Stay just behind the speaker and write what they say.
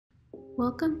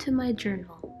Welcome to my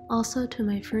journal, also to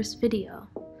my first video.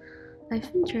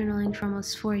 I've been journaling for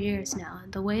almost 4 years now,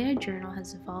 and the way I journal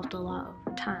has evolved a lot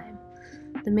over time.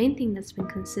 The main thing that's been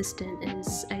consistent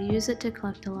is I use it to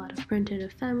collect a lot of printed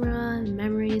ephemera and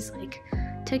memories like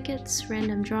tickets,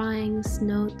 random drawings,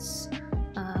 notes,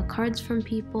 cards from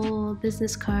people,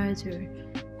 business cards, or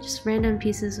just random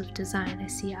pieces of design I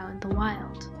see out in the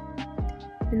wild.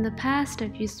 In the past,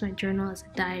 I've used my journal as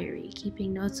a diary,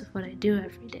 keeping notes of what I do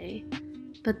every day.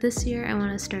 But this year, I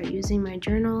want to start using my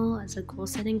journal as a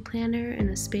goal-setting planner and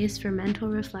a space for mental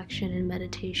reflection and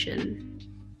meditation.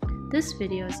 This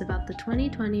video is about the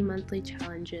 2020 monthly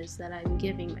challenges that I'm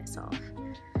giving myself.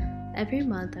 Every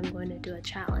month, I'm going to do a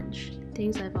challenge,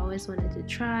 things I've always wanted to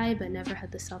try but never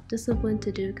had the self-discipline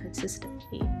to do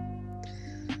consistently.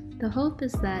 The hope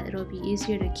is that it'll be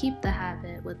easier to keep the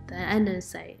habit with the end in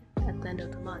sight at the end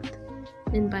of the month.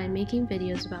 And by making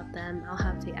videos about them, I'll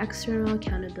have the external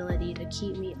accountability to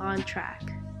keep me on track.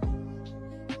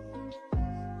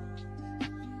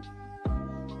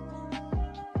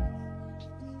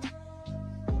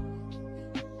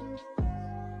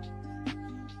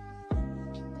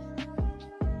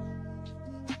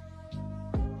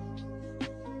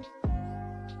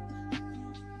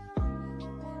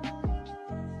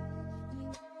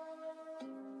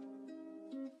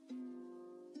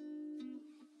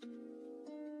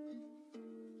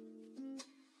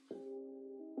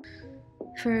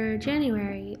 For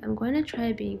January, I'm going to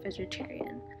try being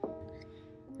vegetarian.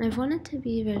 I've wanted to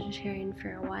be vegetarian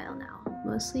for a while now,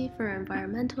 mostly for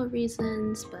environmental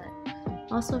reasons, but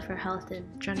also for health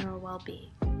and general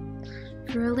well-being.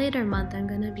 For a later month, I'm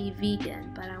going to be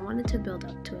vegan, but I wanted to build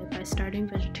up to it by starting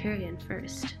vegetarian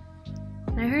first.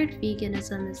 I heard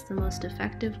veganism is the most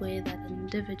effective way that an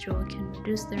individual can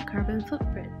reduce their carbon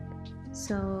footprint.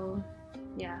 So,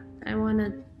 yeah, I want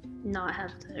to not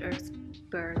have the earth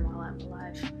burn while I'm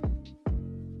alive.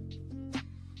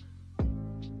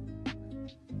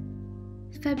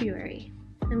 February.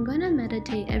 I'm going to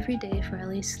meditate every day for at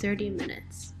least 30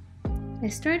 minutes. I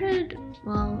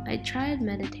tried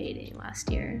meditating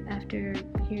last year after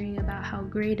hearing about how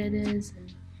great it is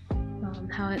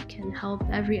and how it can help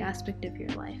every aspect of your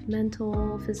life,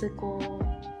 mental, physical,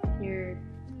 your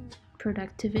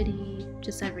productivity,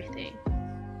 just everything.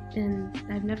 And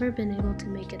I've never been able to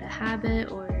make it a habit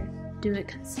or do it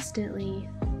consistently.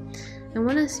 I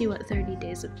want to see what 30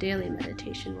 days of daily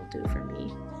meditation will do for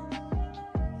me.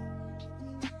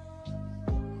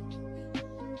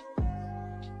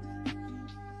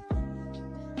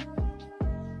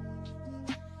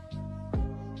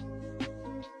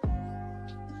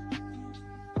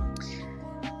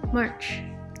 March.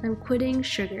 I'm quitting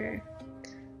sugar.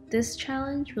 This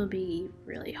challenge will be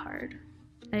really hard.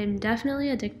 I'm definitely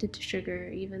addicted to sugar,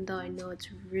 even though I know it's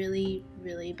really,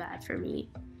 really bad for me.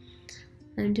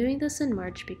 I'm doing this in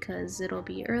March because it'll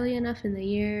be early enough in the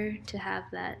year to have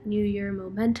that New Year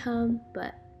momentum,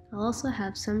 but I'll also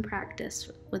have some practice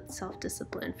with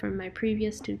self-discipline from my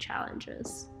previous 2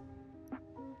 challenges.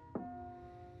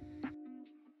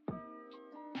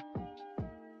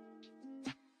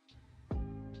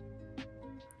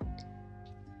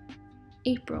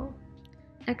 April.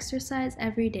 Exercise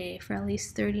every day for at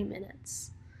least 30 minutes.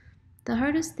 The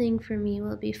hardest thing for me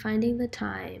will be finding the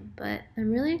time, but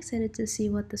I'm really excited to see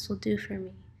what this will do for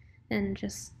me and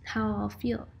just how I'll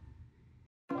feel.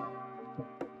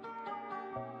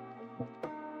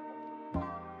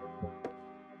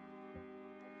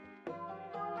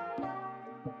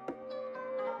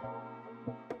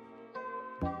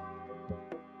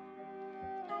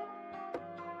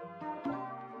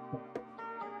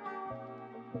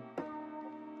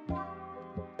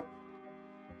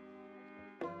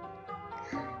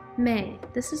 May.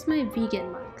 This is my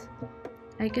vegan month.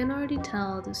 I can already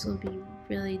tell this will be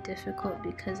really difficult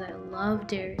because I love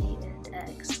dairy and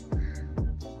eggs.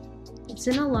 It's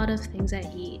in a lot of things I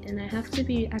eat, and I have to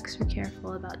be extra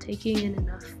careful about taking in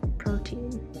enough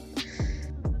protein.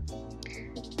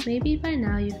 Maybe by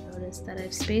now you've noticed that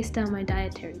I've spaced out my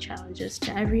dietary challenges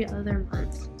to every other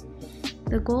month.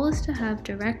 The goal is to have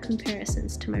direct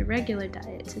comparisons to my regular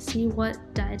diet to see what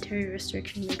dietary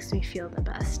restriction makes me feel the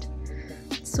best.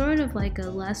 It's sort of like a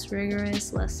less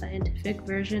rigorous, less scientific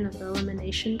version of the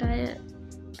elimination diet,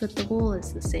 but the goal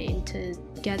is the same, to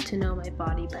get to know my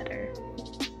body better.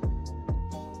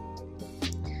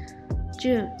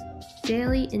 June.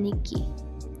 Daily Iniki.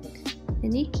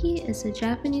 Iniki is a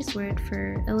Japanese word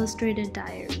for illustrated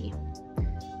diary.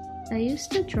 I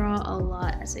used to draw a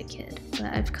lot as a kid, but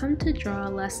I've come to draw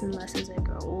less and less as I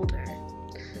grow older.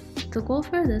 The goal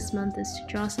for this month is to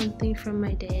draw something from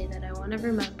my day that I want to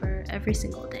remember every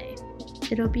single day.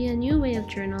 It'll be a new way of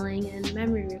journaling and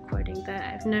memory recording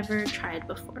that I've never tried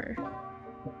before.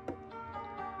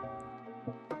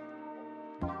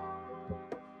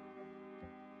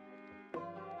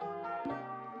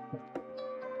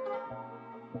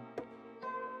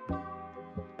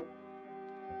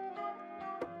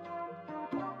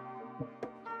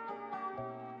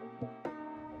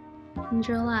 In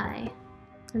July,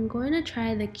 I'm going to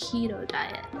try the keto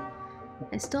diet.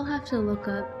 I still have to look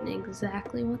up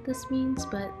exactly what this means,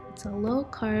 but it's a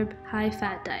low-carb,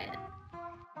 high-fat diet.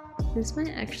 This might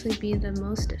actually be the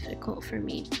most difficult for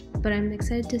me, but I'm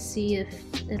excited to see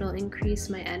if it'll increase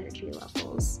my energy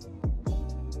levels.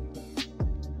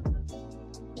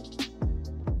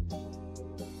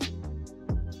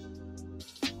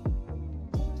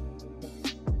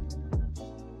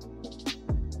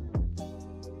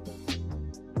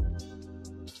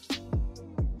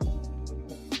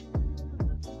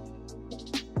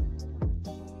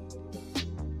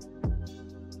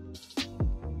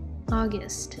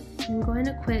 August, I'm going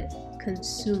to quit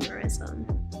consumerism.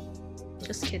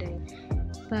 Just kidding.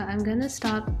 But I'm gonna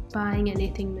stop buying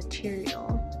anything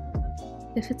material.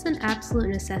 If it's an absolute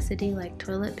necessity like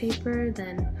toilet paper,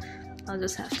 then I'll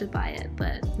just have to buy it,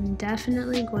 but I'm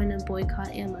definitely going to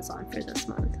boycott Amazon for this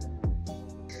month.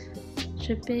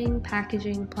 Shipping,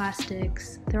 packaging,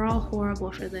 plastics, they're all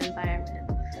horrible for the environment.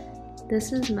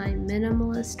 This is my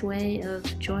minimalist way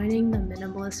of joining the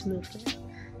minimalist movement,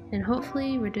 and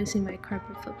hopefully reducing my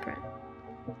carbon footprint.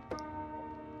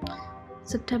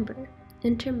 September,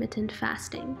 intermittent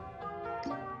fasting.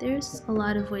 There's a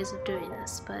lot of ways of doing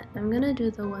this, but I'm gonna do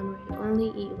the one where you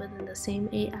only eat within the same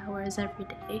 8 hours every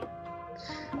day.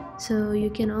 So you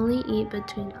can only eat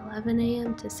between 11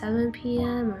 a.m. to 7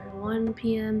 p.m. or 1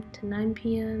 p.m. to 9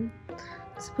 p.m.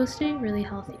 It's supposed to be really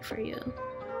healthy for you.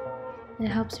 It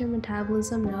helps your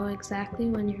metabolism know exactly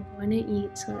when you're going to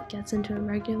eat, so it gets into a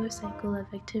regular cycle of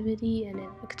activity and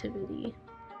inactivity.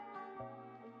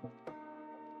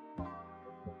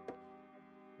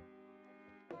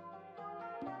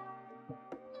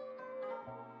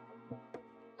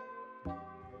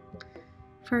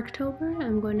 For October,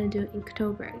 I'm going to do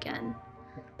Inktober again.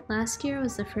 Last year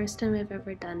was the first time I've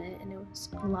ever done it, and it was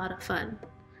a lot of fun.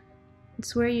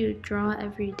 It's where you draw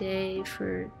every day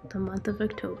for the month of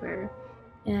October,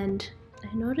 and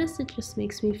I noticed it just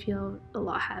makes me feel a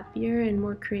lot happier and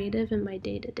more creative in my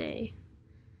day-to-day.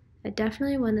 I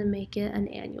definitely want to make it an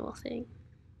annual thing.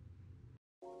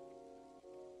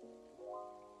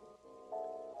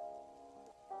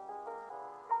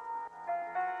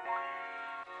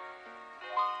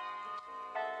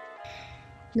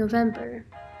 November.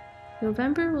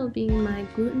 November will be my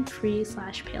gluten-free /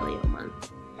 paleo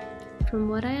month. From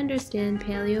what I understand,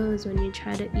 paleo is when you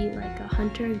try to eat like a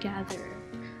hunter-gatherer.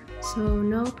 So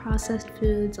no processed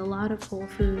foods, a lot of whole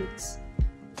foods.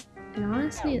 And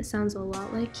honestly, it sounds a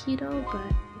lot like keto,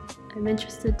 but I'm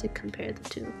interested to compare the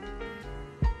two.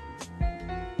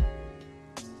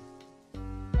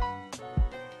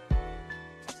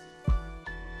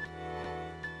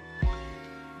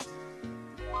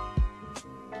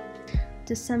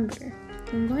 December.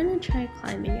 I'm going to try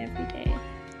climbing every day.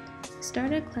 I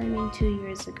started climbing 2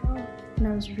 years ago, and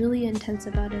I was really intense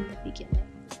about it in the beginning.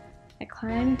 I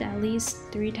climbed at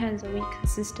least 3 times a week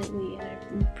consistently, and I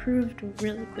improved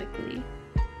really quickly.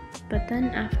 But then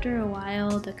after a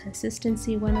while, the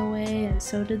consistency went away, and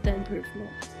so did the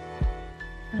improvement.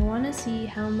 I want to see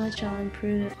how much I'll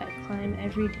improve if I climb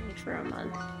every day for a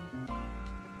month.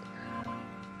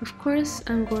 Of course,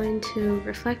 I'm going to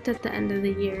reflect at the end of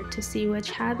the year to see which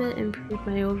habit improved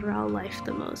my overall life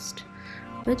the most.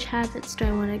 Which habits do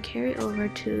I want to carry over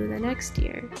to the next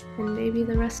year, and maybe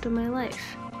the rest of my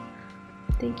life?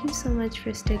 Thank you so much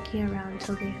for sticking around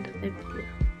till the end of the video.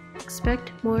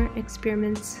 Expect more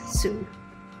experiments soon.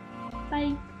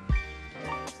 Bye!